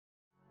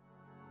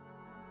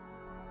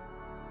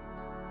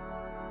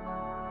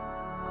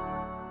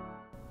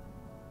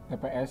The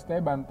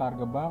PST Bantar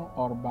Gebang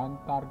or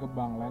Bantar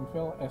Gebang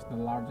landfill is the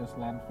largest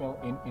landfill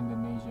in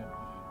Indonesia.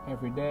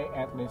 Every day,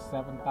 at least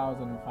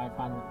 7,500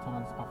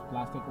 tons of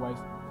plastic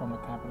waste from the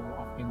capital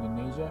of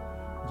Indonesia,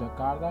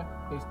 Jakarta,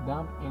 is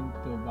dumped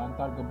into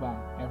Bantar Gebang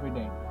every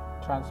day,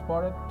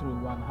 transported through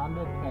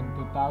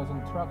 102,000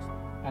 trucks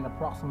and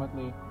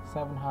approximately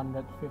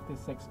 756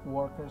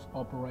 workers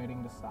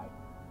operating the site.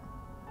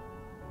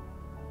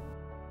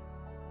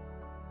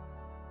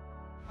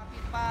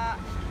 Pipa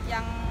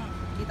yang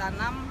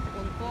ditanam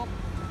untuk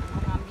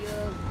mengambil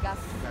gas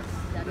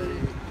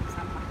dari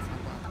sampah.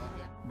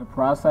 The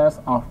process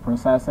of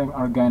processing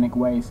organic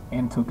waste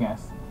into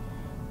gas.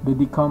 The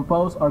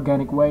decomposed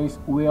organic waste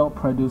will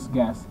produce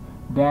gas.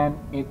 Then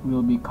it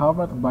will be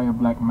covered by a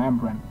black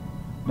membrane.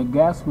 The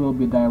gas will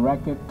be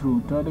directed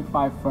through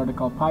 35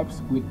 vertical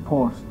pipes with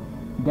pores.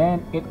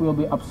 Then it will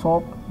be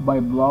absorbed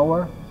by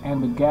blower and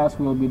the gas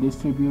will be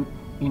distributed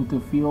into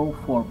fuel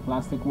for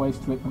plastic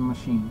waste treatment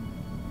machine.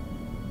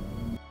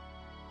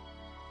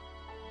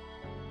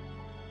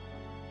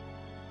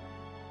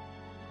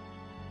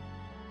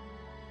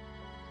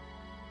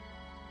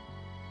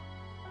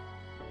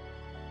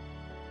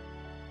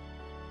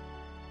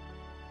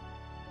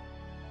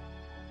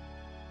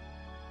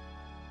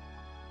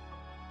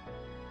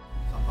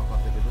 Sampah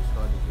plastik itu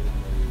setelah dikirim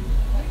dari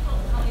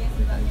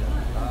DKI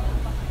Jakarta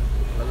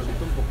lalu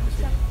ditumpuk di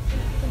sini.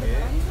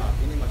 Saat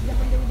ini masih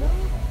ditumpuk.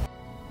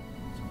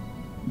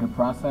 The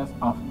process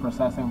of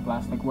processing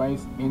plastic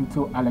waste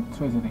into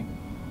electricity.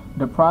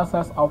 The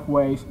process of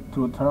waste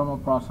through thermal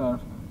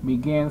process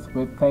begins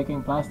with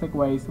taking plastic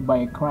waste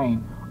by a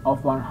crane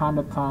of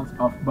 100 tons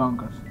of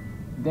bunkers.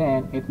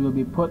 Then it will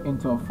be put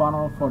into a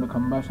funnel for the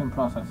combustion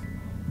process.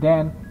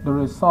 Then the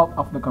result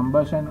of the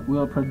combustion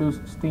will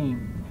produce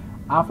steam.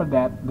 After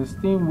that, the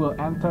steam will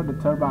enter the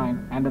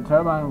turbine and the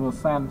turbine will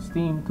send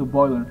steam to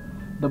boiler.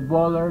 The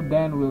boiler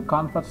then will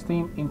convert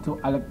steam into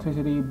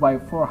electricity by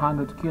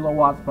 400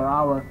 kilowatts per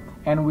hour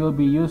and will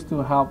be used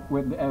to help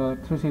with the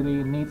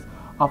electricity needs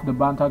of the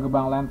Bantar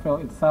Gebang landfill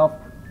itself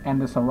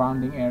and the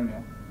surrounding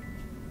area.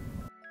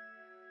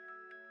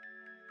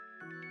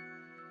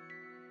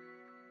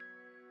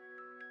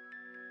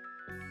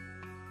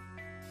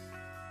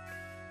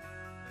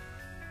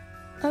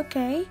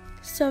 Okay,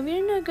 so we're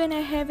not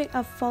gonna having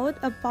a vote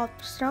about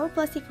straw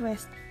plastic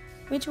waste.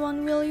 Which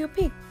one will you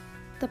pick?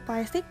 The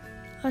plastic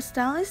or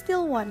stainless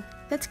steel one?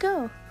 Let's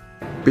go!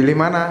 Pilih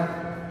mana?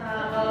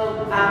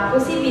 Kalau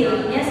aku sih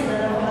pilihnya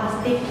sedotan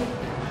plastik.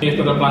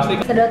 Sedotan plastik?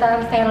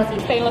 Sedotan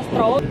stainless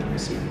straw.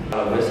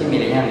 Kalau gue sih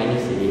milihnya yang ini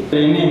sih.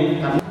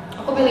 Ini.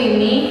 Aku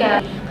pilih ini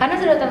karena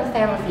sedotan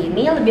stainless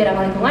ini lebih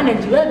ramah lingkungan dan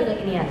juga lebih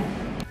kekinian.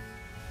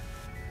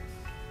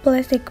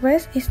 Plastic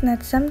waste is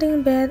not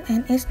something bad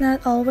and it's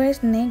not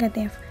always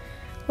negative.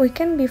 We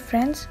can be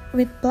friends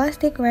with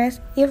plastic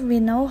waste if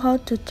we know how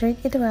to treat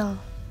it well.